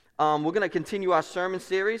we're going to continue our sermon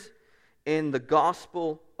series in the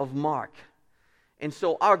Gospel of Mark. And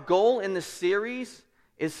so our goal in this series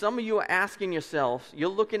is, some of you are asking yourselves, you're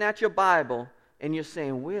looking at your Bible, and you're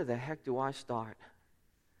saying, where the heck do I start?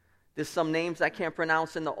 There's some names I can't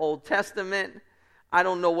pronounce in the Old Testament. I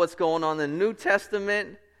don't know what's going on in the New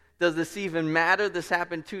Testament. Does this even matter? This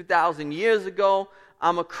happened 2,000 years ago.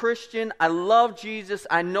 I'm a Christian. I love Jesus.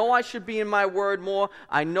 I know I should be in my word more.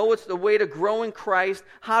 I know it's the way to grow in Christ.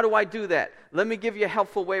 How do I do that? Let me give you a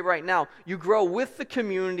helpful way right now. You grow with the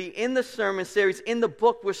community in the sermon series, in the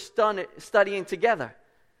book we're studying together.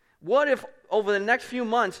 What if over the next few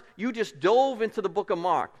months you just dove into the book of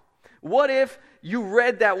Mark? What if you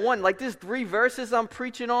read that one, like there's 3 verses I'm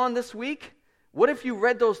preaching on this week? What if you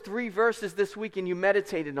read those 3 verses this week and you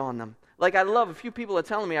meditated on them? Like, I love, a few people are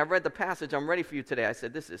telling me, I read the passage, I'm ready for you today. I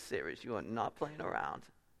said, this is serious. You are not playing around.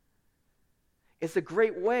 It's a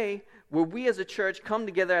great way where we as a church come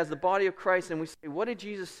together as the body of Christ and we say, what did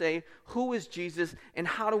Jesus say? Who is Jesus? And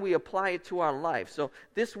how do we apply it to our life? So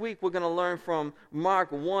this week we're going to learn from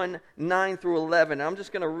Mark 1, 9 through 11. I'm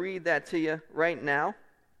just going to read that to you right now.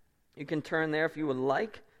 You can turn there if you would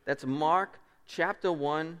like. That's Mark chapter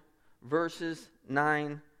 1, verses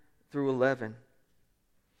 9 through 11.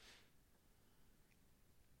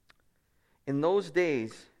 In those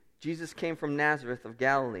days, Jesus came from Nazareth of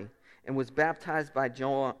Galilee and was baptized by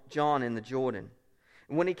John in the Jordan.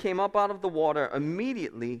 And when he came up out of the water,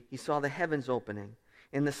 immediately he saw the heavens opening,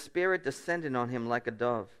 and the Spirit descended on him like a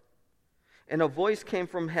dove. And a voice came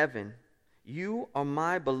from heaven, "You are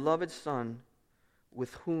my beloved Son,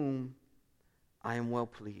 with whom I am well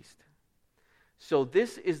pleased." So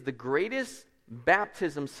this is the greatest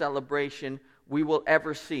baptism celebration we will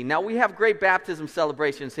ever see. Now, we have great baptism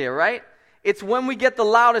celebrations here, right? It's when we get the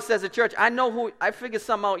loudest as a church. I figured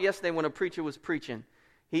something out yesterday when a preacher was preaching.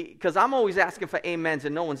 Because I'm always asking for amens,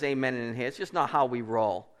 and no one's amening in here. It's just not how we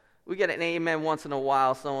roll. We get an amen once in a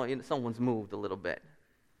while, someone's moved a little bit.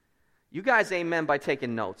 You guys amen by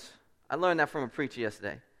taking notes. I learned that from a preacher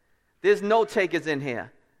yesterday. There's note takers in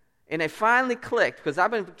here. And it finally clicked, because I've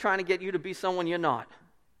been trying to get you to be someone you're not.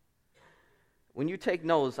 When you take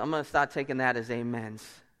notes, I'm going to start taking that as amens.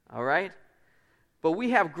 All right? But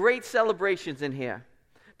we have great celebrations in here,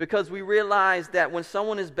 because we realize that when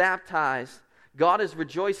someone is baptized, God is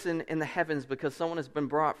rejoicing in the heavens because someone has been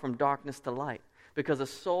brought from darkness to light, because a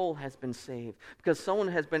soul has been saved, because someone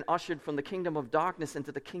has been ushered from the kingdom of darkness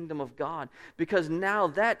into the kingdom of God, because now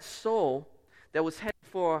that soul that was headed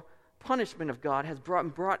for punishment of God has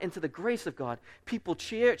brought into the grace of God. People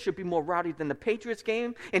cheer. It should be more rowdy than the Patriots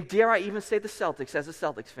game, and dare I even say the Celtics as a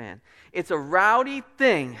Celtics fan. It's a rowdy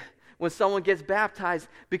thing when someone gets baptized,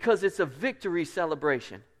 because it's a victory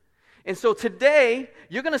celebration. And so today,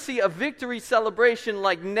 you're going to see a victory celebration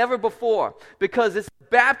like never before, because it's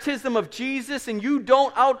baptism of Jesus, and you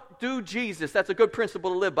don't outdo Jesus. That's a good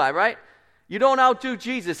principle to live by, right? You don't outdo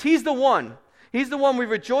Jesus. He's the one. He's the one we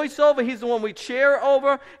rejoice over. He's the one we cheer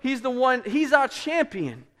over. He's our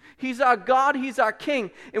champion. He's our God. He's our King.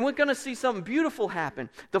 And we're going to see something beautiful happen.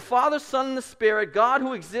 The Father, Son, and the Spirit, God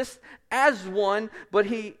who exists as one, but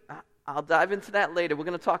I'll dive into that later. We're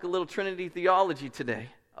going to talk a little Trinity theology today,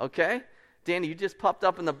 okay? Danny, you just popped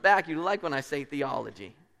up in the back. You like when I say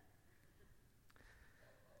theology.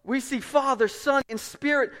 We see Father, Son, and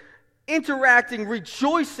Spirit interacting,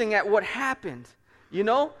 rejoicing at what happened, you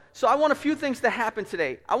know? So I want a few things to happen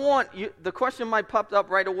today. The question might pop up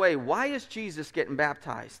right away. Why is Jesus getting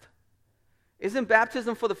baptized? Isn't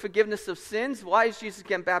baptism for the forgiveness of sins? Why is Jesus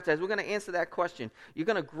getting baptized? We're going to answer that question. You're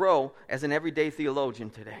going to grow as an everyday theologian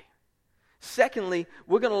today. Secondly,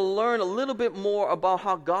 we're going to learn a little bit more about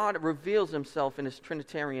how God reveals himself in his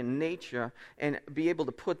Trinitarian nature and be able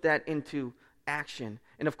to put that into action.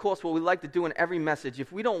 And of course, what we like to do in every message,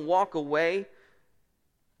 if we don't walk away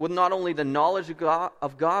with not only the knowledge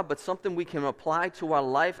of God, but something we can apply to our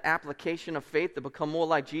life, application of faith to become more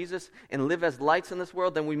like Jesus and live as lights in this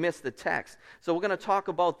world, then we miss the text. So we're going to talk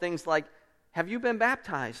about things like, have you been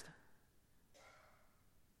baptized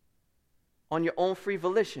on your own free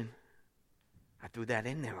volition? I threw that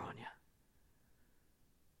in there on you.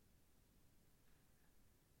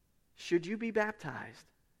 Should you be baptized?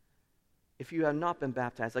 If you have not been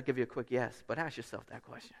baptized, I'll give you a quick yes, but ask yourself that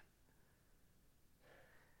question.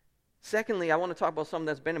 Secondly, I want to talk about something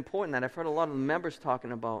that's been important that I've heard a lot of the members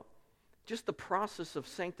talking about, just the process of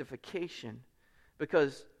sanctification.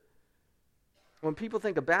 Because when people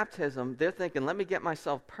think of baptism, they're thinking, let me get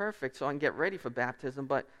myself perfect so I can get ready for baptism.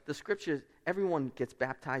 But the scriptures, everyone gets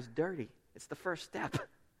baptized dirty. It's the first step.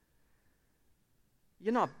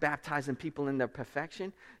 You're not baptizing people in their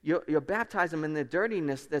perfection. You're baptizing them in their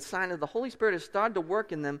dirtiness. The sign of the Holy Spirit has started to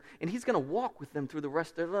work in them, and he's going to walk with them through the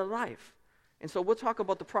rest of their life. And so we'll talk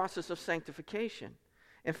about the process of sanctification.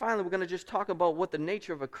 And finally, we're going to just talk about what the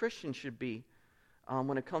nature of a Christian should be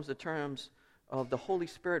when it comes to terms of the Holy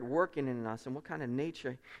Spirit working in us and what kind of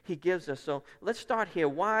nature he gives us. So let's start here.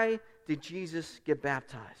 Why did Jesus get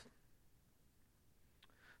baptized?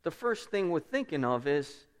 The first thing we're thinking of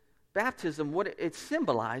is baptism. What it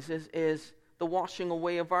symbolizes is the washing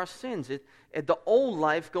away of our sins. The old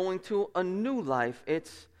life going to a new life.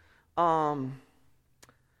 It's,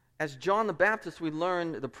 as John the Baptist we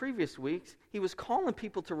learned the previous weeks, he was calling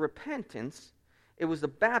people to repentance. It was the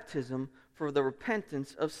baptism for the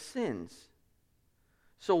repentance of sins.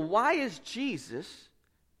 So why is Jesus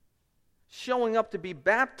showing up to be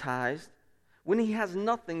baptized when he has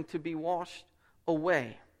nothing to be washed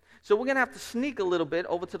away? So we're going to have to sneak a little bit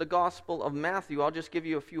over to the Gospel of Matthew. I'll just give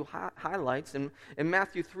you a few highlights. In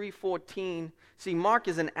Matthew 3:14, see, Mark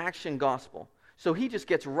is an action gospel. So he just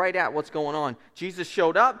gets right at what's going on. Jesus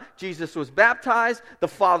showed up. Jesus was baptized. The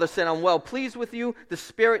Father said, I'm well pleased with you. The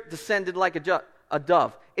Spirit descended like a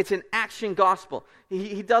dove. It's an action gospel.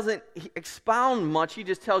 He doesn't expound much. He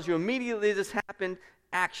just tells you immediately this happened,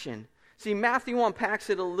 action. See, Matthew unpacks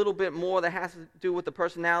it a little bit more that has to do with the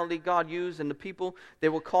personality God used and the people they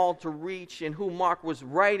were called to reach and who Mark was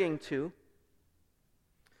writing to.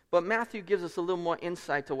 But Matthew gives us a little more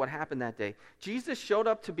insight to what happened that day. Jesus showed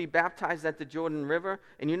up to be baptized at the Jordan River,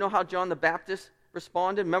 and you know how John the Baptist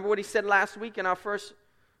responded? Remember what he said last week in our first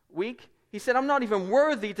week? He said, I'm not even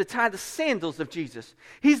worthy to tie the sandals of Jesus.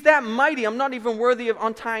 He's that mighty, I'm not even worthy of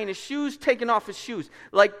untying his shoes, taking off his shoes.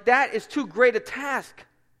 Like, that is too great a task,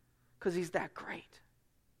 because he's that great.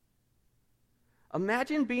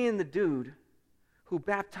 Imagine being the dude who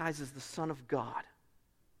baptizes the Son of God.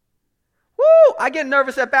 Woo! I get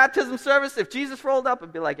nervous at baptism service. If Jesus rolled up,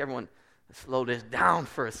 I'd be like, everyone, let's slow this down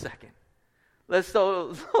for a second. Let's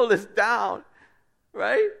slow this down,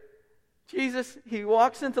 right? Jesus, he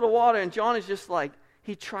walks into the water, and John is just like,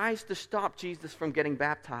 he tries to stop Jesus from getting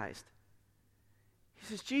baptized. He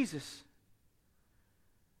says, Jesus,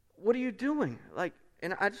 what are you doing?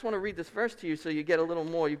 And I just want to read this verse to you so you get a little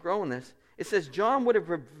more, you grow in this. It says, John would have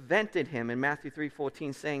prevented him in Matthew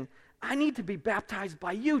 3:14, saying, I need to be baptized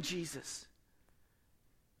by you, Jesus.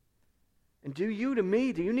 And do you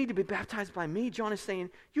need to be baptized by me? John is saying,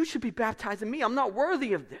 you should be baptizing me. I'm not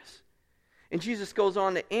worthy of this. And Jesus goes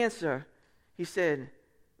on to answer. He said,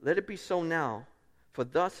 let it be so now, for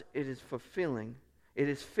thus it is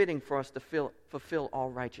fitting for us to fulfill all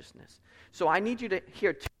righteousness. So I need you to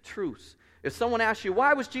hear two truths. If someone asks you,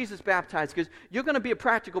 why was Jesus baptized? Because you're going to be a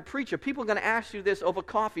practical preacher. People are going to ask you this over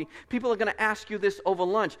coffee. People are going to ask you this over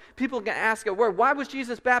lunch. People are going to ask at work, why was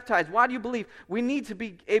Jesus baptized? Why do you believe? We need to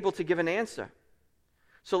be able to give an answer.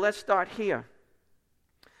 So let's start here.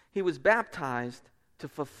 He was baptized to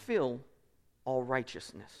fulfill all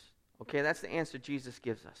righteousness. Okay, that's the answer Jesus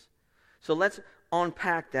gives us. So let's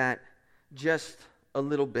unpack that just a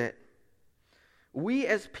little bit. We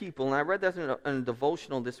as people, and I read that in a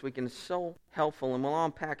devotional this week, and it's so helpful, and we'll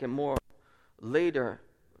unpack it more later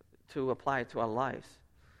to apply it to our lives.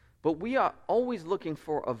 But we are always looking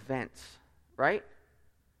for events, right?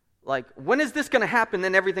 Like, when is this going to happen,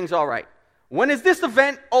 then everything's all right. When is this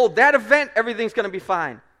event? Oh, that event, everything's going to be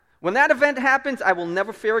fine. When that event happens, I will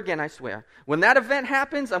never fear again, I swear. When that event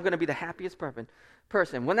happens, I'm going to be the happiest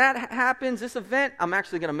person. When that happens, this event, I'm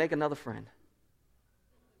actually going to make another friend.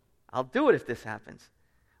 I'll do it if this happens.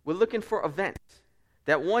 We're looking for events.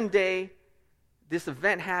 That one day, this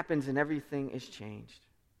event happens and everything is changed.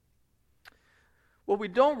 What we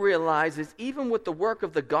don't realize is even with the work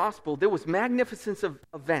of the gospel, there was magnificent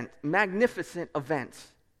events.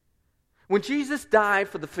 When Jesus died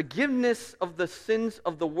for the forgiveness of the sins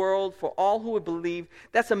of the world for all who would believe,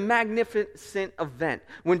 that's a magnificent event.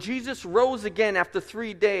 When Jesus rose again after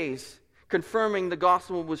 3 days, confirming the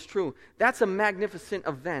gospel was true, that's a magnificent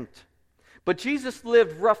event. But Jesus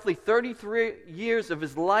lived roughly 33 years of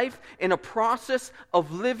his life in a process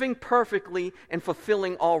of living perfectly and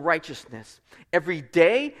fulfilling all righteousness. Every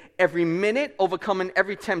day, every minute, overcoming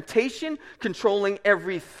every temptation, controlling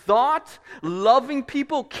every thought, loving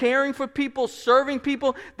people, caring for people, serving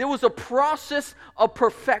people. There was a process of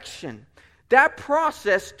perfection.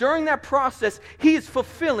 During that process, he is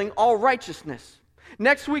fulfilling all righteousness.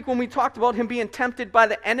 Next week when we talked about him being tempted by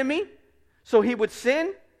the enemy, so he would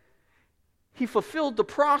sin, he fulfilled the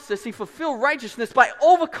process, he fulfilled righteousness by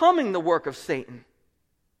overcoming the work of Satan.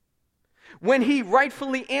 When he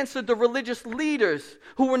rightfully answered the religious leaders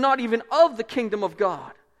who were not even of the kingdom of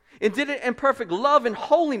God, and did it in perfect love and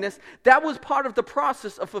holiness, that was part of the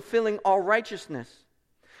process of fulfilling all righteousness.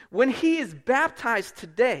 When he is baptized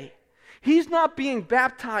today, he's not being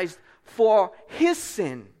baptized for his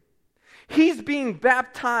sin. He's being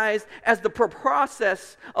baptized as the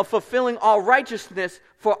process of fulfilling all righteousness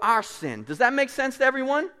for our sin. Does that make sense to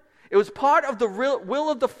everyone? It was part of the will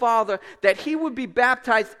of the Father that he would be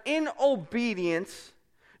baptized in obedience,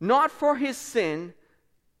 not for his sin,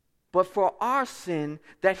 but for our sin,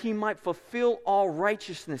 that he might fulfill all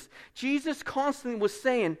righteousness. Jesus constantly was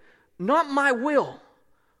saying, not my will.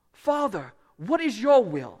 Father, what is your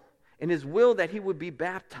will? And his will that he would be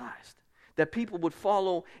baptized, that people would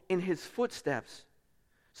follow in his footsteps.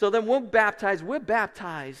 So then we're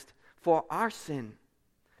baptized for our sin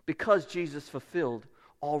because Jesus fulfilled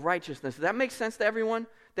all righteousness. Does that make sense to everyone?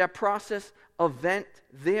 That process, event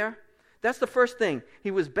there? That's the first thing.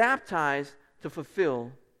 He was baptized to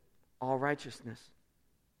fulfill all righteousness.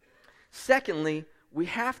 Secondly, we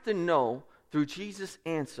have to know through Jesus'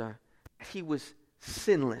 answer that he was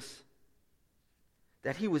sinless.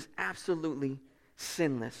 That he was absolutely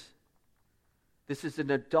sinless. This is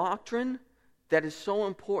a doctrine that is so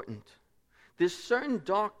important. There's certain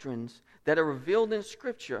doctrines that are revealed in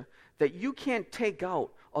Scripture that you can't take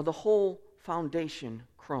out or the whole foundation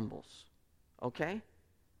crumbles. Okay?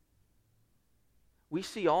 We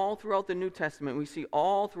see all throughout the New Testament, we see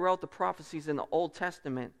all throughout the prophecies in the Old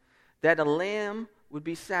Testament that a lamb would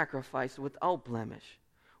be sacrificed without blemish,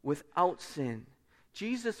 without sin.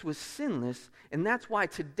 Jesus was sinless, and that's why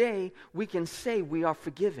today we can say we are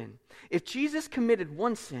forgiven. If Jesus committed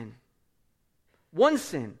one sin,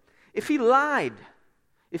 if he lied,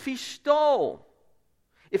 if he stole,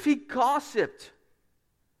 if he gossiped,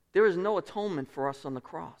 there is no atonement for us on the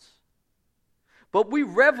cross. But we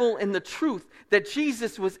revel in the truth that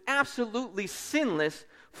Jesus was absolutely sinless,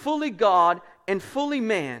 fully God and fully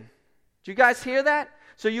man. Do you guys hear that?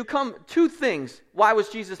 So you come, two things. Why was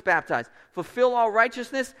Jesus baptized? Fulfill all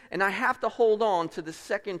righteousness, and I have to hold on to the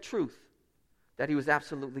second truth, that he was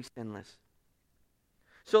absolutely sinless.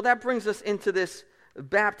 So that brings us into this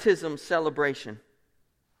baptism celebration.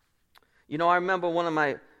 You know, I remember one of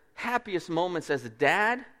my happiest moments as a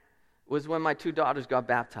dad was when my two daughters got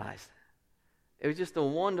baptized. It was just a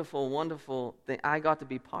wonderful, wonderful thing. I got to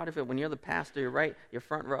be part of it. When you're the pastor, you're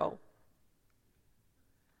front row.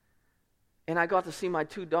 And I got to see my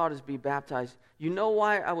two daughters be baptized. You know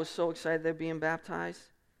why I was so excited they're being baptized?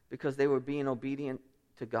 Because they were being obedient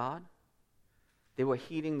to God. They were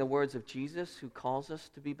heeding the words of Jesus, who calls us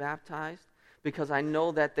to be baptized. Because I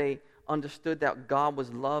know that they understood that God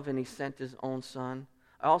was love and he sent his own son.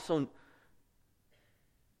 I also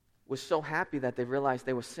was so happy that they realized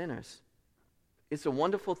they were sinners. It's a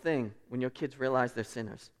wonderful thing when your kids realize they're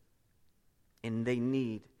sinners and they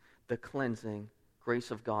need the cleansing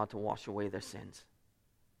grace of God to wash away their sins.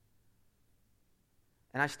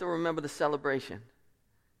 And I still remember the celebration.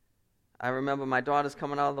 I remember my daughters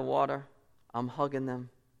coming out of the water. I'm hugging them.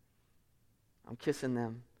 I'm kissing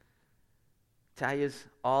them. Talia's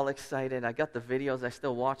all excited. I got the videos. I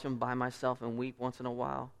still watch them by myself and weep once in a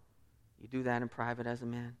while. You do that in private as a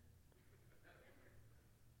man.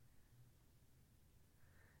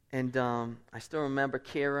 And I still remember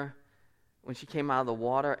Kira, when she came out of the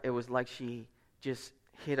water, it was like she just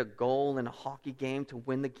hit a goal in a hockey game to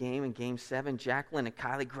win the game in Game 7. Jacqueline and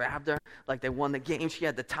Kylie grabbed her like they won the game. She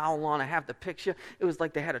had the towel on. I have the picture. It was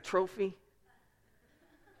like they had a trophy.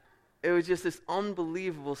 It was just this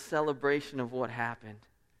unbelievable celebration of what happened.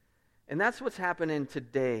 And that's what's happening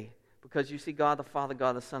today, because you see God the Father,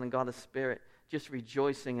 God the Son, and God the Spirit just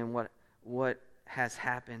rejoicing in what has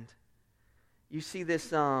happened. You see this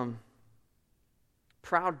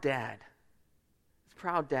proud dad. This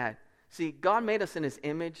proud dad. See, God made us in his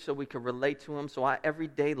image so we could relate to him. So our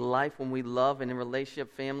everyday life, when we love and in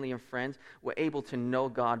relationship, family and friends, we're able to know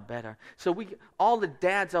God better. So all the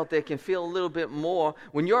dads out there can feel a little bit more.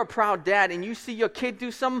 When you're a proud dad and you see your kid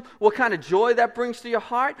do something, what kind of joy that brings to your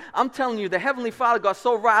heart? I'm telling you, the Heavenly Father got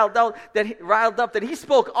so riled up that he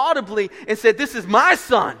spoke audibly and said, "This is my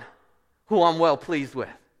son, who I'm well pleased with."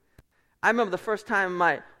 I remember the first time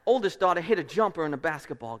my oldest daughter hit a jumper in a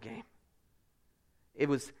basketball game. It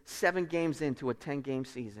was 7 games into a 10-game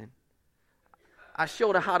season. I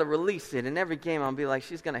showed her how to release it, and every game I'll be like,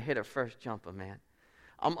 she's going to hit her first jumper, man.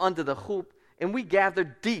 I'm under the hoop, and we gather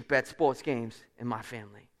deep at sports games in my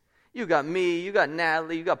family. You got me, you got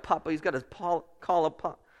Natalie, you got Papa. He's got his collar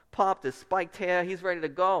popped, his spiked hair. He's ready to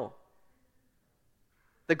go.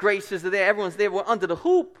 The Graces are there. Everyone's there. We're under the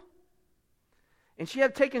hoop. And she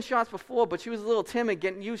had taken shots before, but she was a little timid,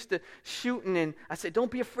 getting used to shooting. And I said,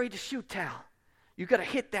 "Don't be afraid to shoot, Tal. You got to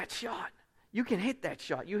hit that shot. You can hit that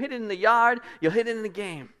shot. You hit it in the yard, you'll hit it in the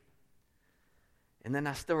game. And then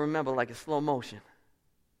I still remember, like in slow motion,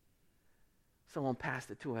 someone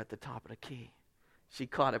passed it to her at the top of the key. She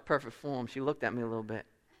caught it perfect form. She looked at me a little bit.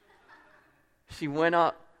 She went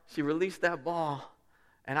up, she released that ball,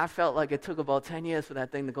 and I felt like it took about 10 years for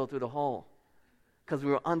that thing to go through the hole because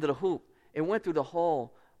we were under the hoop. It went through the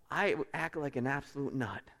hole. I acted like an absolute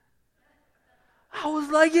nut. I was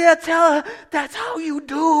like, yeah, tell her, that's how you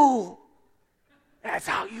do. That's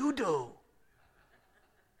how you do.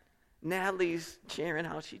 Natalie's cheering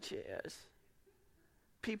how she cheers.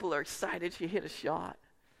 People are excited she hit a shot.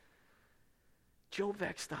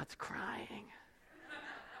 Jovek starts crying.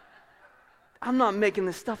 I'm not making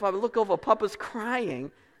this stuff up. I look over, Papa's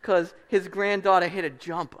crying because his granddaughter hit a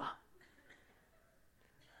jumper.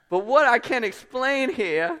 But what I can't explain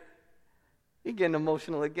here, you're getting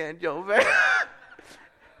emotional again, Jovek.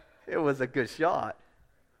 It was a good shot.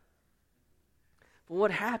 But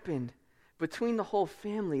what happened between the whole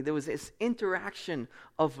family, there was this interaction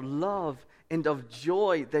of love and of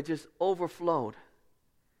joy that just overflowed.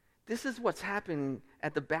 This is what's happening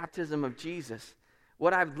at the baptism of Jesus.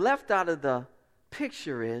 What I've left out of the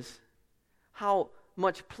picture is how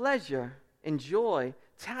much pleasure and joy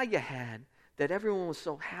Talia had that everyone was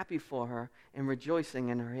so happy for her and rejoicing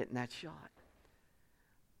in her hitting that shot.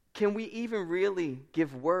 Can we even really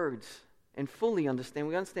give words and fully understand?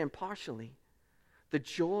 We understand partially the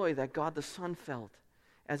joy that God the Son felt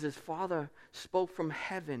as his Father spoke from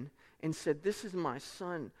heaven and said, "This is my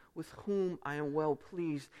Son with whom I am well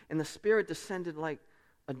pleased." And the Spirit descended like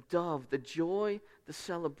a dove. The joy, the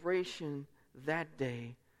celebration that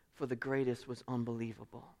day for the greatest was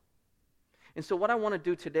unbelievable. And so what I want to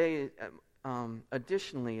do today,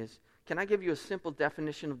 additionally, is can I give you a simple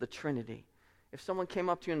definition of the Trinity? If someone came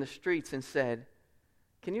up to you in the streets and said,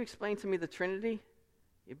 "Can you explain to me the Trinity?"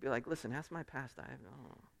 You'd be like, "Listen, ask my pastor. I don't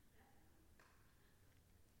know."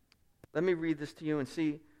 Let me read this to you and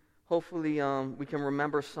see. Hopefully we can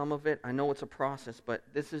remember some of it. I know it's a process, but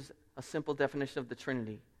this is a simple definition of the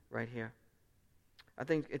Trinity right here. I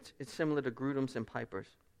think it's similar to Grudem's and Piper's.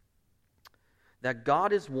 That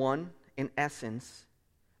God is one in essence,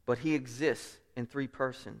 but he exists in three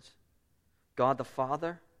persons. God the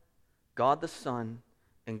Father, God the Son,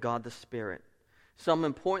 and God the Spirit. Some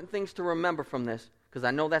important things to remember from this, because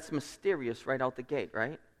I know that's mysterious right out the gate,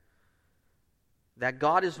 right? That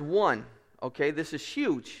God is one, okay? This is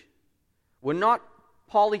huge. We're not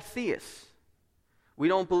polytheists. We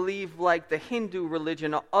don't believe like the Hindu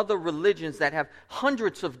religion or other religions that have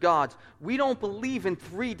hundreds of gods. We don't believe in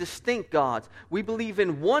three distinct gods. We believe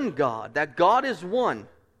in one God, that God is one.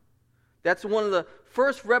 That's one of the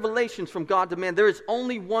first revelations from God to man. There is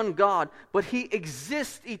only one God, but he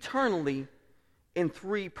exists eternally in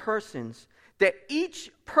three persons. That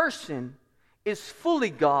each person is fully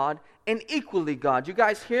God and equally God. You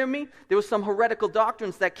guys hear me? There were some heretical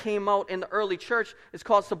doctrines that came out in the early church. It's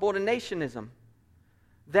called subordinationism.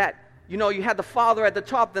 That, you had the Father at the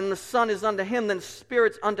top, then the Son is under him, then the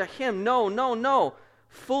Spirit's under him. No.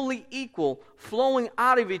 Fully equal, flowing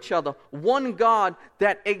out of each other. One God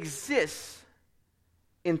that exists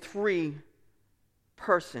in three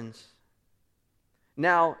persons.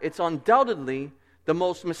 Now, it's undoubtedly the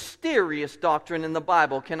most mysterious doctrine in the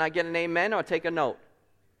Bible. Can I get an amen or take a note?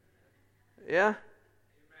 Yeah?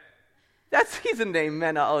 He's an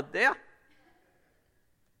amen out there.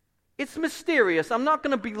 It's mysterious. I'm not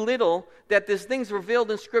going to belittle that there's things revealed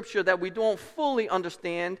in Scripture that we don't fully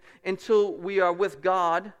understand until we are with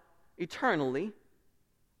God eternally.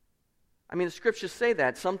 I mean, the Scriptures say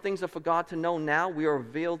that. Some things are for God to know now. We are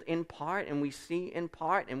revealed in part, and we see in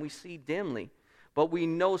part, and we see dimly. But we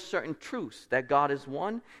know certain truths, that God is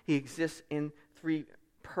one. He exists in three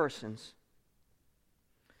persons.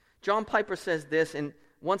 John Piper says this, and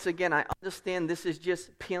once again, I understand this is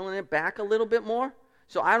just peeling it back a little bit more.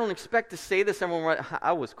 So I don't expect to say this.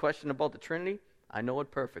 I was questioning about the Trinity. I know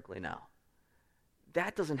it perfectly now.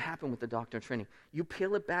 That doesn't happen with the doctrine of Trinity. You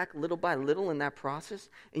peel it back little by little in that process,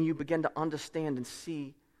 and you begin to understand and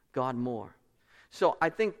see God more. So I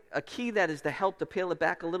think a key that is to help to peel it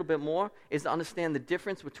back a little bit more is to understand the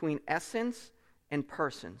difference between essence and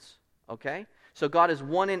persons. Okay? So God is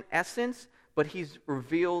one in essence, but he's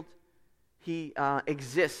revealed, he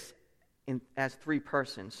exists as three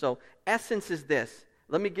persons. So essence is this.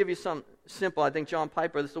 Let me give you some simple, I think John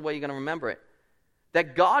Piper, this is the way you're going to remember it.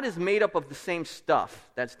 That God is made up of the same stuff.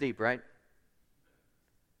 That's deep, right?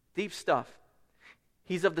 Deep stuff.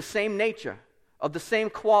 He's of the same nature. of the same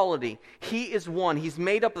quality. He is one. He's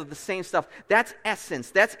made up of the same stuff. That's essence.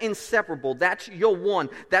 That's inseparable. That's your one.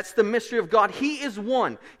 That's the mystery of God. He is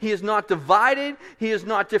one. He is not divided. He is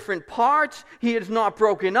not different parts. He is not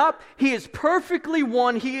broken up. He is perfectly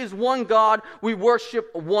one. He is one God. We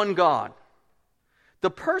worship one God. The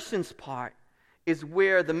persons part is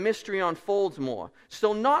where the mystery unfolds more.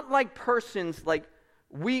 So not like persons like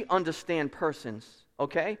we understand persons,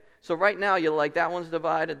 okay? So right now you're like, that one's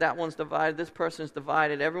divided, this person's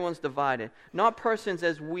divided, everyone's divided. Not persons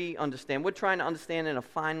as we understand. We're trying to understand in a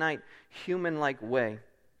finite, human-like way.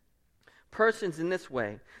 Persons in this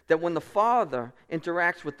way, that when the Father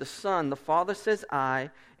interacts with the Son, the Father says I,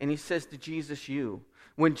 and he says to Jesus, you.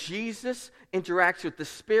 When Jesus interacts with the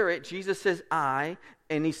Spirit, Jesus says I,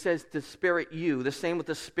 and he says to Spirit you. The same with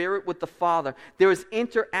the Spirit with the Father. There is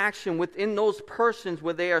interaction within those persons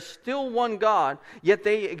where they are still one God, yet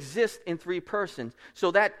they exist in three persons.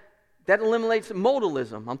 So that eliminates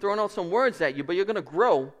modalism. I'm throwing out some words at you, but you're going to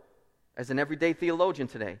grow as an everyday theologian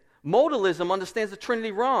today. Modalism understands the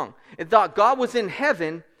Trinity wrong. It thought God was in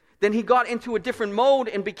heaven, then he got into a different mode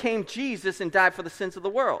and became Jesus and died for the sins of the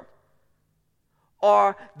world.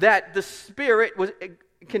 Or that the Spirit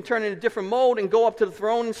can turn in a different mode and go up to the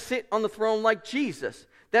throne and sit on the throne like Jesus.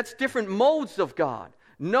 That's different modes of God.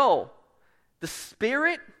 No, the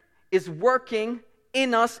Spirit is working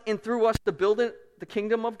in us and through us to build the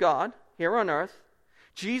kingdom of God here on earth.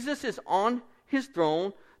 Jesus is on his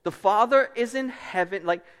throne. The Father is in heaven.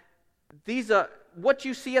 Like, these are, what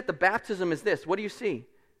you see at the baptism is this. What do you see?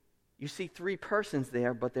 You see three persons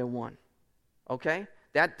there, but they're one. Okay?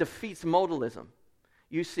 That defeats modalism.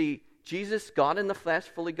 You see Jesus, God in the flesh,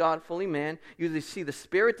 fully God, fully man. You see the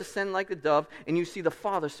Spirit descend like a dove, and you see the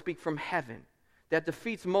Father speak from heaven. That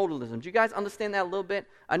defeats modalism. Do you guys understand that a little bit?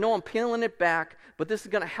 I know I'm peeling it back, but this is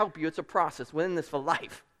going to help you. It's a process. We're in this for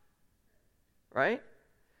life. Right?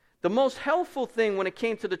 The most helpful thing when it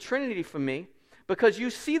came to the Trinity for me, because you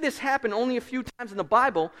see this happen only a few times in the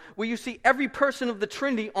Bible, where you see every person of the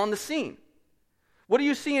Trinity on the scene. What do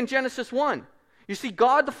you see in Genesis 1? You see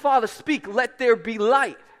God the Father speak, let there be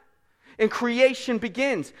light. And creation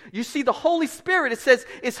begins. You see the Holy Spirit, it says,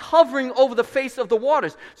 is hovering over the face of the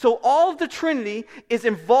waters. So all of the Trinity is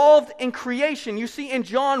involved in creation. You see in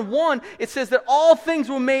John 1, it says that all things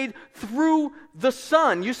were made through the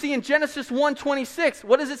Son. You see in Genesis 1:26,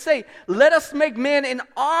 what does it say? Let us make man in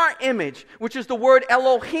our image, which is the word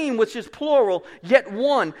Elohim, which is plural, yet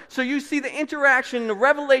one. So you see the interaction, the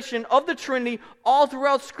revelation of the Trinity all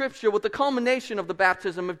throughout Scripture with the culmination of the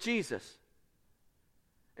baptism of Jesus.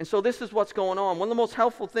 And so this is what's going on. One of the most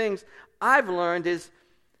helpful things I've learned is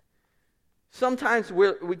sometimes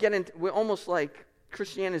we're almost like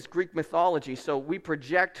Christianity is Greek mythology, so we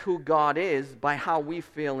project who God is by how we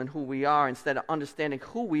feel and who we are instead of understanding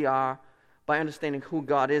who we are by understanding who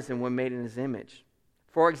God is and we're made in his image.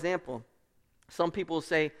 For example, some people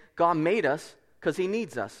say God made us because he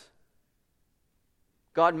needs us.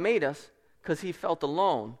 God made us because he felt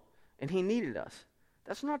alone and he needed us.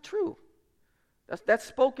 That's not true. That's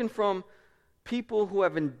spoken from people who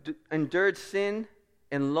have endured sin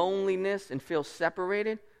and loneliness and feel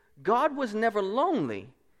separated. God was never lonely.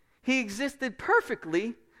 He existed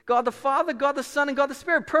perfectly. God the Father, God the Son, and God the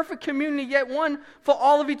Spirit. Perfect community, yet one for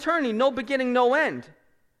all of eternity. No beginning, no end.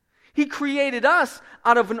 He created us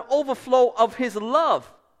out of an overflow of his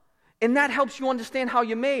love. And that helps you understand how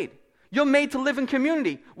you're made. You're made to live in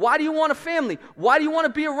community. Why do you want a family? Why do you want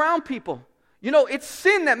to be around people? You know, it's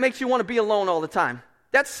sin that makes you want to be alone all the time.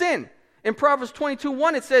 That's sin. In Proverbs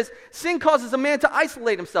 22:1, it says, sin causes a man to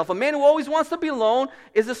isolate himself. A man who always wants to be alone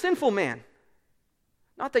is a sinful man.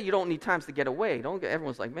 Not that you don't need times to get away.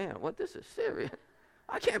 Everyone's like, man, what? This is serious.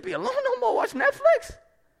 I can't be alone no more. Watch Netflix.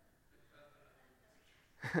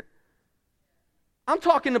 I'm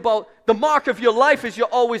talking about the mark of your life is you're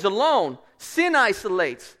always alone. Sin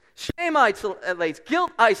isolates. Shame isolates.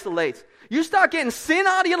 Guilt isolates. You start getting sin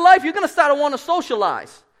out of your life, you're going to start to want to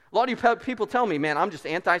socialize. A lot of you people tell me, man, I'm just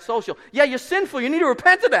antisocial. Yeah, you're sinful. You need to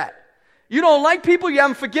repent of that. You don't like people. You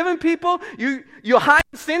haven't forgiven people. You're hiding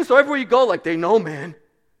sin, so everywhere you go, like, they know, man.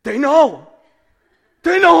 They know.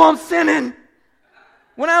 They know I'm sinning.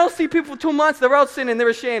 When I don't see people for 2 months, they're out sinning. They're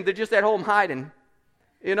ashamed. They're just at home hiding.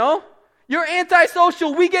 You know? You're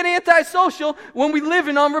antisocial. We get antisocial when we live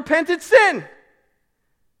in unrepented sin.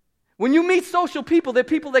 When you meet social people, they're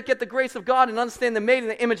people that get the grace of God and understand they're made in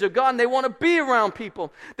the image of God, and they want to be around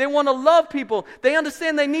people. They want to love people. They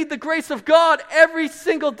understand they need the grace of God every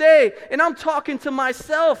single day. And I'm talking to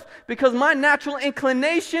myself because my natural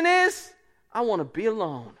inclination is, I want to be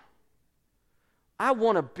alone. I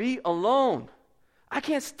want to be alone. I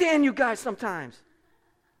can't stand you guys sometimes.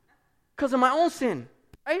 because of my own sin,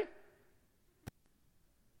 right?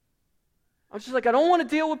 I was just like, I don't want to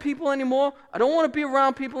deal with people anymore. I don't want to be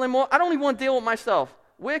around people anymore. I don't even want to deal with myself.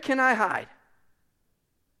 Where can I hide?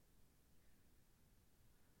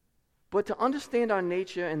 But to understand our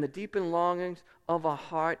nature and the deepened longings of our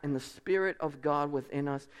heart and the Spirit of God within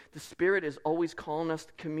us, the Spirit is always calling us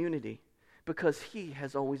to community because He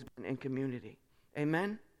has always been in community.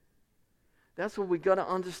 Amen? That's what we got to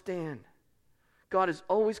understand. God is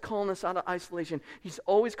always calling us out of isolation. He's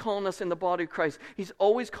always calling us in the body of Christ. He's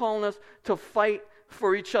always calling us to fight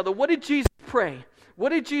for each other. What did Jesus pray? What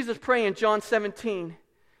did Jesus pray in John 17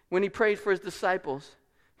 when He prayed for His disciples?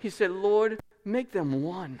 He said, Lord, make them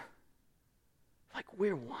one. Like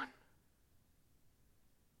we're one.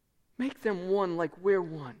 Make them one like we're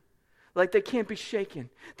one. Like they can't be shaken.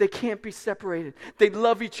 They can't be separated. They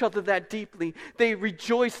love each other that deeply. They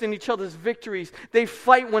rejoice in each other's victories. They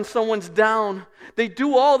fight when someone's down. They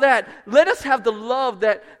do all that. Let them have the love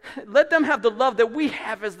that we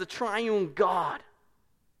have as the triune God.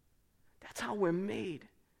 That's how we're made.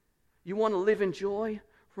 You want to live in joy?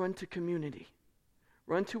 Run to community.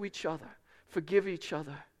 Run to each other. Forgive each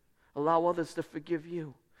other. Allow others to forgive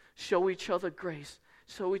you. Show each other grace.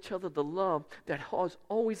 Show each other the love that has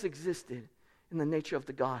always existed in the nature of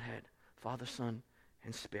the Godhead, Father, Son,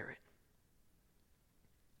 and Spirit.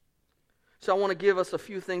 So I want to give us a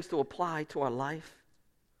few things to apply to our life.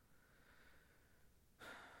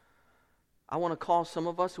 I want to call some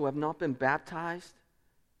of us who have not been baptized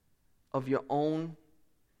on your own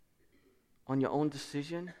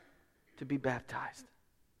decision to be baptized.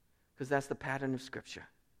 Because that's the pattern of Scripture.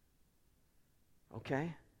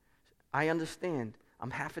 Okay? I understand. I'm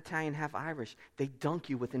half Italian, half Irish. They dunk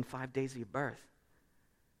you within 5 days of your birth.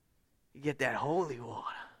 You get that holy water.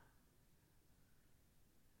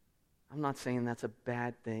 I'm not saying that's a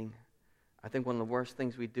bad thing. I think one of the worst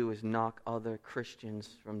things we do is knock other Christians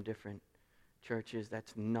from different churches.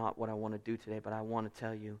 That's not what I want to do today, but I want to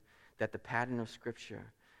tell you that the pattern of Scripture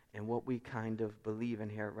and what we kind of believe in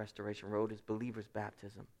here at Restoration Road is believer's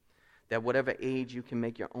baptism. That whatever age you can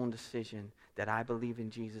make your own decision, that I believe in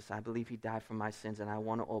Jesus, I believe He died for my sins, and I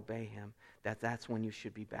want to obey Him, that's when you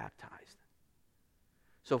should be baptized.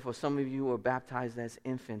 So for some of you who are baptized as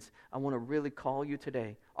infants, I want to really call you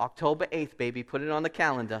today. October 8th, baby, put it on the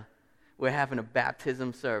calendar. We're having a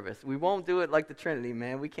baptism service. We won't do it like the Trinity,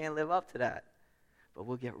 man. We can't live up to that. But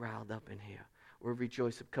we'll get riled up in here. We'll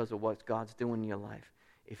rejoice because of what God's doing in your life.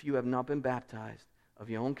 If you have not been baptized of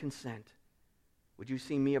your own consent, would you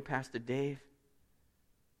see me or Pastor Dave?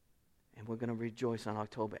 And we're going to rejoice on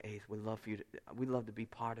October 8th. We'd love to be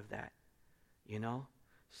part of that, you know?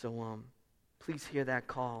 So please hear that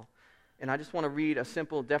call. And I just want to read a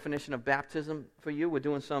simple definition of baptism for you. We're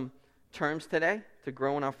doing some terms today to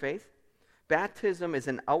grow in our faith. Baptism is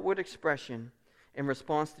an outward expression in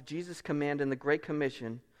response to Jesus' command in the Great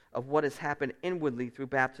Commission of what has happened inwardly through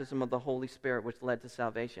baptism of the Holy Spirit, which led to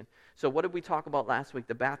salvation. So what did we talk about last week?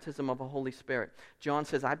 The baptism of the Holy Spirit. John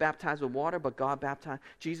says, I baptize with water, but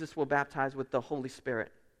Jesus will baptize with the Holy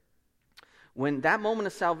Spirit. When that moment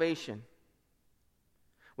of salvation,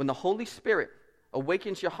 when the Holy Spirit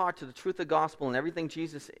awakens your heart to the truth of the gospel and everything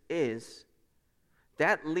Jesus is,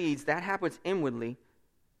 that happens inwardly.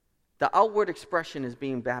 The outward expression is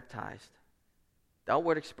being baptized. The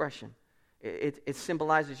outward expression. It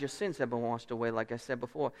symbolizes your sins have been washed away, like I said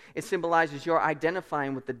before. It symbolizes your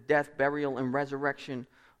identifying with the death, burial, and resurrection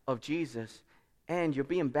of Jesus. And you're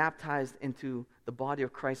being baptized into the body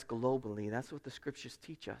of Christ globally. That's what the Scriptures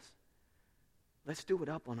teach us. Let's do it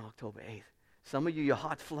up on October 8th. Some of you, your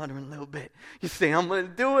heart's fluttering a little bit. You say, I'm going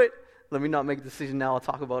to do it. Let me not make a decision now. I'll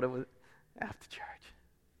talk about it after church.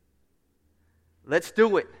 Let's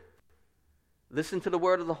do it. Listen to the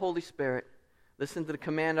word of the Holy Spirit. Listen to the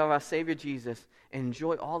command of our Savior Jesus and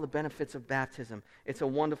enjoy all the benefits of baptism. It's a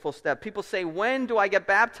wonderful step. People say, when do I get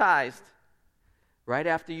baptized? Right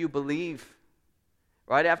after you believe.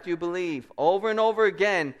 Right after you believe. Over and over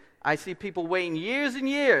again, I see people waiting years and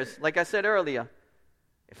years, like I said earlier.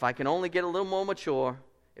 If I can only get a little more mature,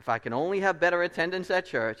 if I can only have better attendance at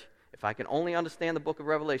church, if I can only understand the book of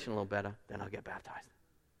Revelation a little better, then I'll get baptized.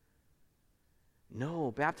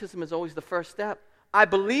 No, baptism is always the first step. I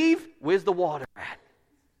believe, where's the water at?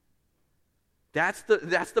 That's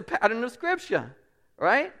the pattern of Scripture,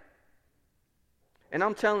 right? And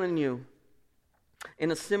I'm telling you,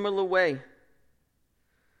 in a similar way,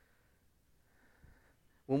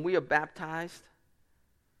 when we are baptized,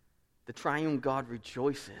 the triune God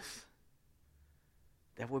rejoices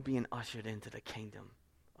that we're being ushered into the kingdom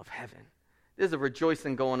of heaven. There's a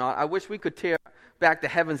rejoicing going on. I wish we could tear back the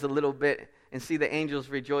heavens a little bit and see the angels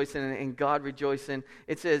rejoicing and God rejoicing.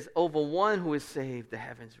 It says, over one who is saved, the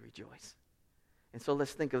heavens rejoice. And so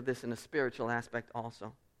let's think of this in a spiritual aspect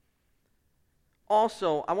also.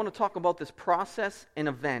 Also, I want to talk about this process and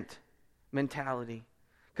event mentality.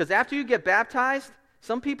 Because after you get baptized,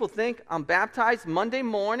 some people think, I'm baptized Monday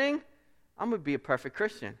morning, I'm going to be a perfect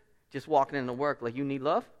Christian. Just walking into work like, you need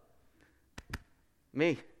love?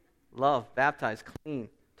 Me, love, baptized, clean,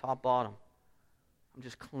 top, bottom. I'm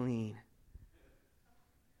just clean.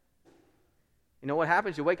 You know what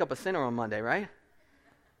happens? You wake up a sinner on Monday, right?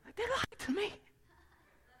 Like, they lied to me.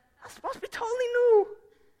 I'm supposed to be totally new.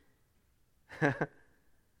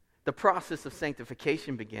 The process of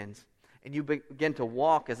sanctification begins, and you begin to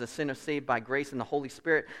walk as a sinner saved by grace, and the Holy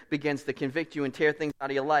Spirit begins to convict you and tear things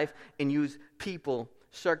out of your life and use people,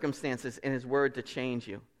 circumstances, and His Word to change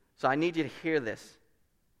you. So I need you to hear this.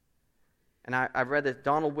 And I've read this,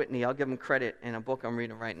 Donald Whitney, I'll give him credit in a book I'm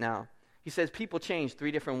reading right now. He says people change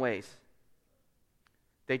 3 different ways.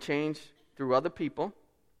 They change through other people,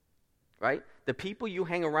 right? The people you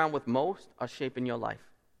hang around with most are shaping your life.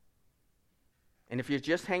 And if you're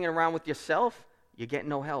just hanging around with yourself, you get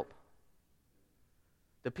no help.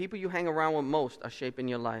 The people you hang around with most are shaping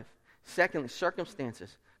your life. Secondly,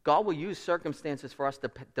 circumstances. God will use circumstances for us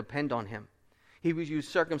to depend on Him. He will use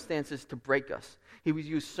circumstances to break us. He will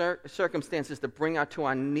use circumstances to bring us to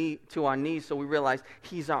our knees so we realize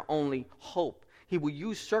He's our only hope. He will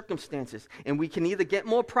use circumstances, and we can either get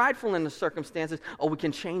more prideful in the circumstances or we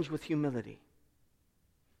can change with humility.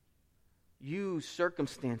 Use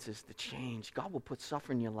circumstances to change. God will put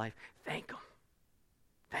suffering in your life. Thank Him.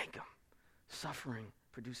 Thank Him. Suffering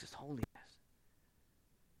produces holiness.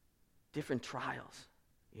 Different trials,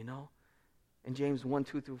 you know. In James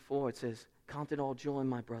 1:2-4, it says, count it all joy,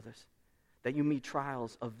 my brothers, that you meet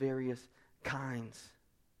trials of various kinds,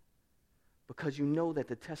 because you know that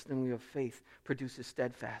the testimony of faith produces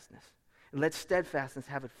steadfastness. And let steadfastness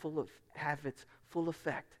have its full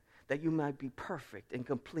effect, that you might be perfect and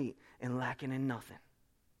complete and lacking in nothing.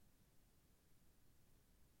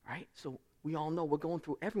 Right? So we all know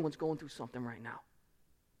everyone's going through something right now.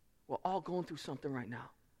 We're all going through something right now.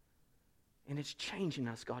 And it's changing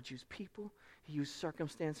us. God used people, He used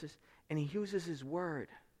circumstances, and He uses His Word.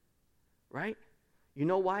 Right? You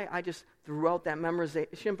know why I just threw out that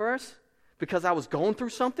memorization verse? Because I was going through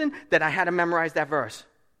something that I had to memorize that verse.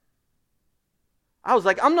 I was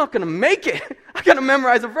like, I'm not going to make it. I got to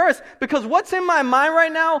memorize a verse because what's in my mind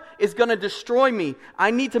right now is going to destroy me. I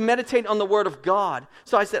need to meditate on the Word of God.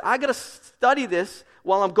 So I said, I got to study this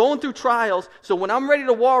while I'm going through trials. So when I'm ready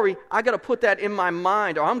to worry, I got to put that in my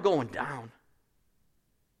mind or I'm going down.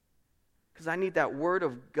 Because I need that Word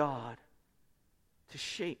of God to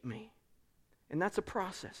shape me. And that's a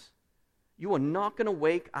process. I am not going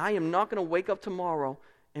to wake up tomorrow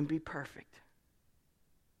and be perfect.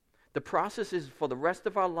 The process is for the rest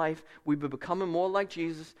of our life, we'll be becoming more like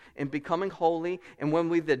Jesus and becoming holy. And when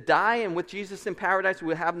we either die and with Jesus in paradise,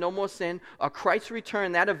 we'll have no more sin. Or Christ's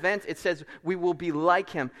return, that event, it says we will be like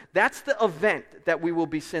Him. That's the event that we will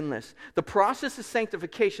be sinless. The process is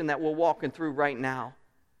sanctification that we're walking through right now.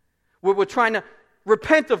 Where we're trying to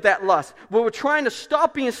repent of that lust. When we're trying to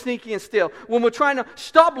stop being sneaky and steal. When we're trying to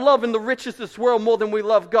stop loving the riches of this world more than we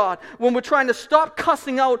love God. When we're trying to stop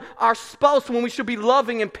cussing out our spouse when we should be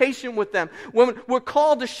loving and patient with them. When we're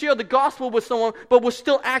called to share the gospel with someone, but we're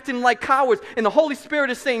still acting like cowards. And the Holy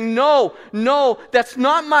Spirit is saying, no, that's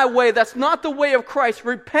not my way. That's not the way of Christ.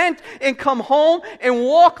 Repent and come home and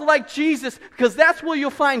walk like Jesus, because that's where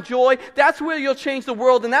you'll find joy. That's where you'll change the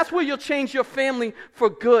world. And that's where you'll change your family for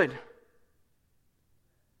good.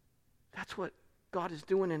 That's what God is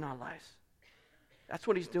doing in our lives. That's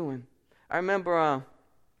what He's doing. I remember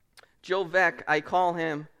Joe Vec, I call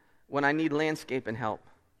him when I need landscaping help.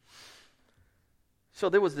 So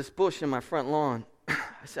there was this bush in my front lawn.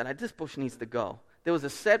 I said, this bush needs to go. There was a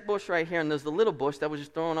set bush right here, and there's the little bush that was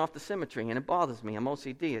just throwing off the symmetry, and it bothers me. I'm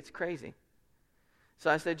OCD. It's crazy.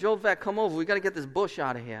 So I said, Joe Vec, come over. We got to get this bush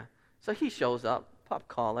out of here. So he shows up, pop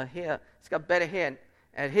collar, hair. He's got better hair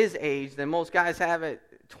at his age than most guys have at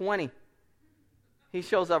 20. He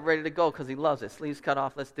shows up ready to go because he loves it. Sleeves cut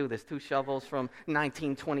off, let's do this. 2 shovels from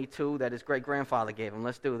 1922 that his great-grandfather gave him.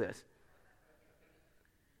 Let's do this.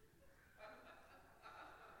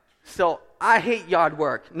 So I hate yard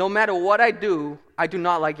work. No matter what I do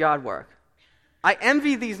not like yard work. I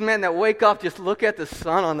envy these men that wake up, just look at the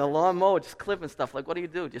sun on the lawnmower, just clipping stuff. Like, what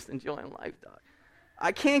do? Just enjoying life, dog.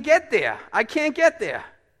 I can't get there.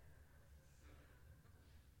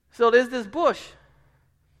 So there's this bush.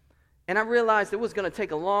 And I realized it was going to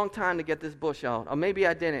take a long time to get this bush out. Or maybe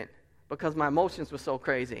I didn't because my emotions were so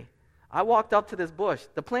crazy. I walked up to this bush.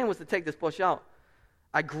 The plan was to take this bush out.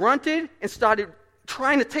 I grunted and started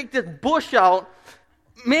trying to take this bush out,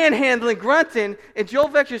 manhandling, grunting, and Joe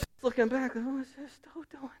Vector's looking back, what is this dude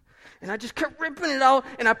doing? And I just kept ripping it out,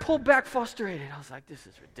 and I pulled back frustrated. I was like, this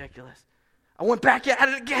is ridiculous. I went back at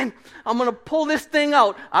it again. I'm going to pull this thing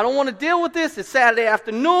out. I don't want to deal with this. It's Saturday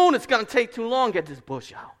afternoon. It's going to take too long. Get this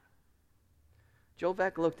bush out. Joe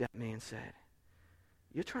Veck looked at me and said,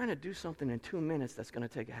 you're trying to do something in 2 minutes that's going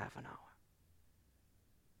to take a half an hour.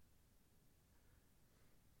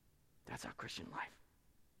 That's our Christian life.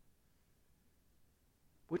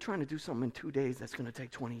 We're trying to do something in 2 days that's going to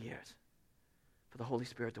take 20 years for the Holy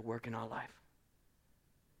Spirit to work in our life.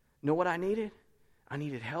 Know what I needed? I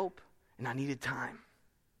needed help and I needed time.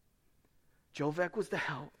 Joe Veck was the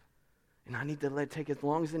help, and I need to let it take as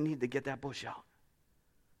long as it needed to get that bush out.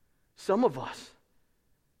 Some of us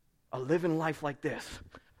are living life like this.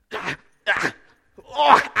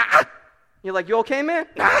 You're like, you okay, man?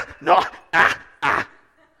 No.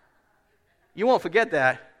 You won't forget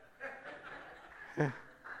that.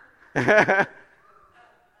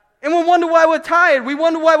 And we wonder why we're tired. We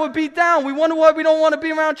wonder why we're beat down. We wonder why we don't want to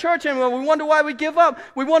be around church anymore. We wonder why we give up.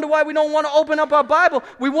 We wonder why we don't want to open up our Bible.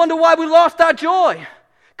 We wonder why we lost our joy.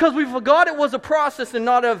 Because we forgot it was a process and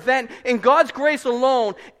not an event. And God's grace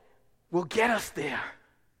alone will get us there.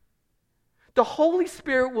 The Holy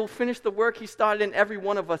Spirit will finish the work He started in every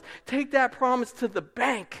one of us. Take that promise to the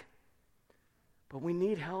bank. But we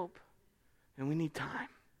need help and we need time.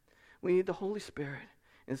 We need the Holy Spirit.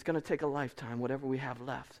 And it's going to take a lifetime, whatever we have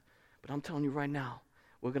left. But I'm telling you right now,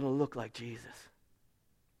 we're going to look like Jesus.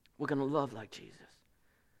 We're going to love like Jesus.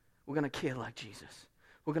 We're going to care like Jesus.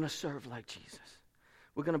 We're going to serve like Jesus.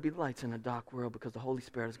 We're going to be lights in a dark world because the Holy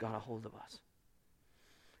Spirit has got a hold of us.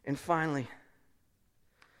 And finally,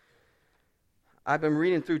 I've been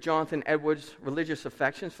reading through Jonathan Edwards' Religious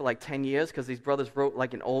Affections for like 10 years because these brothers wrote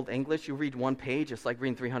like in Old English. You read one page, it's like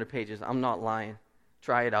reading 300 pages. I'm not lying.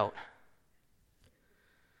 Try it out.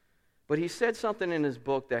 But he said something in his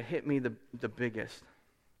book that hit me the biggest.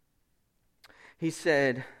 He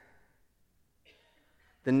said,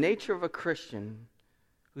 the nature of a Christian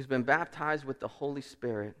who's been baptized with the Holy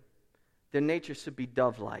Spirit, their nature should be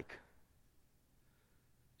dove-like.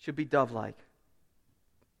 Should be dove-like.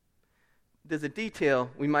 There's a detail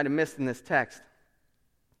we might have missed in this text.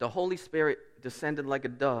 The Holy Spirit descended like a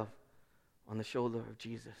dove on the shoulder of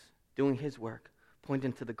Jesus, doing His work,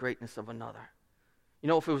 pointing to the greatness of another. You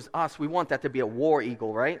know, if it was us, we want that to be a war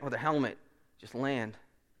eagle, right? Or the helmet. Just land.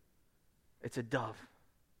 It's a dove.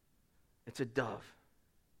 It's a dove.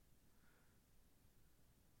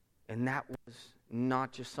 And that was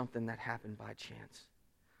not just something that happened by chance.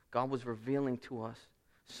 God was revealing to us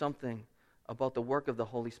something about the work of the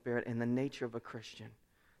Holy Spirit and the nature of a Christian.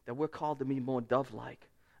 That we're called to be more dove-like.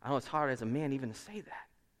 I know it's hard as a man even to say that.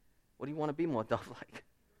 What do you want to be more dove-like?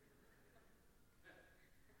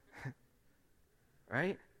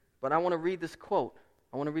 Right? But I want to read this quote.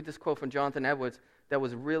 I want to read this quote from Jonathan Edwards that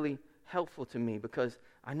was really helpful to me because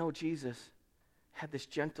I know Jesus had this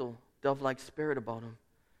gentle, dove-like spirit about Him,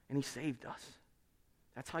 and He saved us.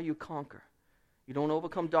 That's how you conquer. You don't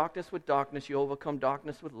overcome darkness with darkness. You overcome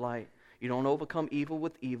darkness with light. You don't overcome evil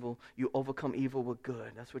with evil. You overcome evil with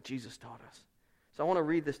good. That's what Jesus taught us. So I want to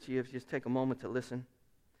read this to you if you just take a moment to listen.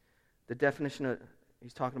 The definition of,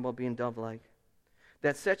 he's talking about being dove-like.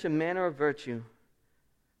 That such a manner of virtue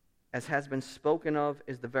as has been spoken of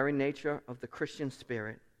is the very nature of the Christian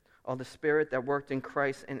spirit, or the spirit that worked in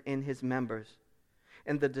Christ and in His members.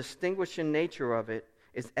 And the distinguishing nature of it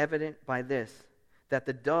is evident by this, that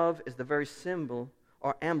the dove is the very symbol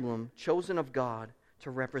or emblem chosen of God to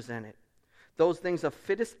represent it. Those things are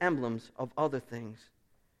fittest emblems of other things,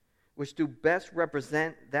 which do best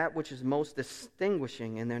represent that which is most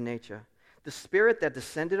distinguishing in their nature. The Spirit that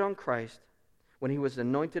descended on Christ when He was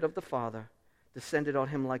anointed of the Father descended on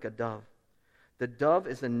Him like a dove. The dove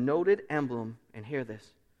is a noted emblem, and hear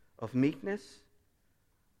this, of meekness,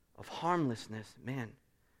 of harmlessness,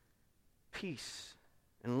 peace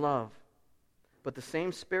and love. But the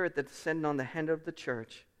same Spirit that descended on the head of the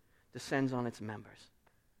church descends on its members.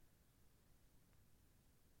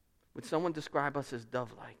 Would someone describe us as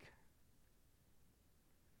dove-like?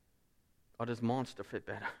 Or does monster fit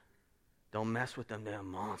better? Don't mess with them, they're a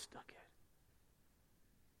monster, kid.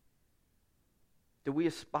 Do we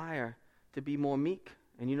aspire to be more meek?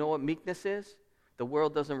 And you know what meekness is? The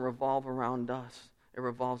world doesn't revolve around us. It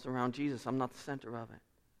revolves around Jesus. I'm not the center of it.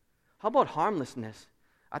 How about harmlessness?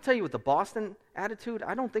 I tell you, with the Boston attitude,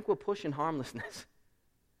 I don't think we're pushing harmlessness.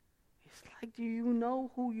 It's like, do you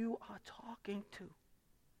know who you are talking to?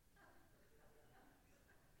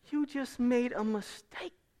 You just made a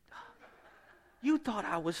mistake. You thought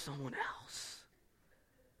I was someone else.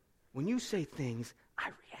 When you say things, I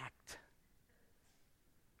react.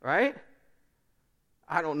 Right?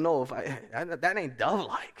 I don't know if that ain't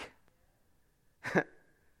dove-like.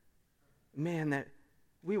 Man, that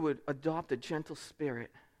we would adopt a gentle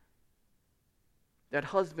spirit. That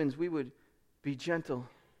husbands, we would be gentle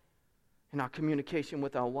in our communication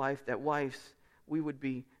with our wife. That wives, we would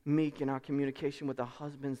be meek in our communication with our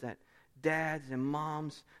husbands. That dads and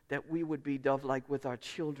moms, that we would be dove-like with our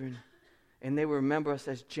children. And they would remember us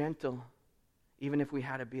as gentle, even if we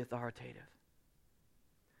had to be authoritative.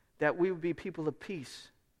 That we would be people of peace,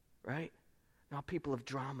 right? Not people of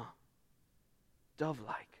drama.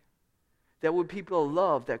 Dove-like. That would be people of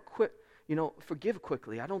love that forgive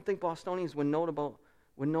quickly. I don't think Bostonians were known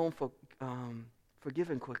for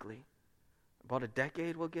forgiving quickly. About a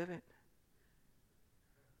decade we'll give it.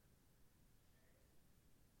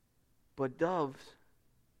 But doves,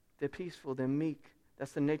 they're peaceful, they're meek.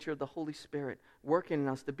 That's the nature of the Holy Spirit, working in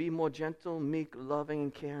us to be more gentle, meek, loving,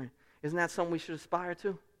 and caring. Isn't that something we should aspire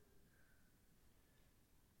to?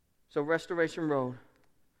 So Restoration Road,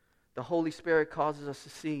 the Holy Spirit causes us to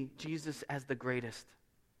see Jesus as the greatest.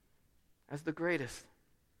 As the greatest.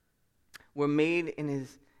 We're made in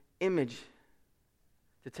His image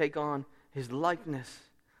to take on His likeness.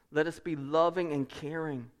 Let us be loving and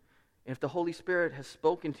caring. If the Holy Spirit has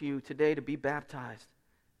spoken to you today to be baptized,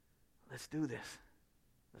 let's do this.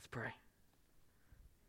 Let's pray.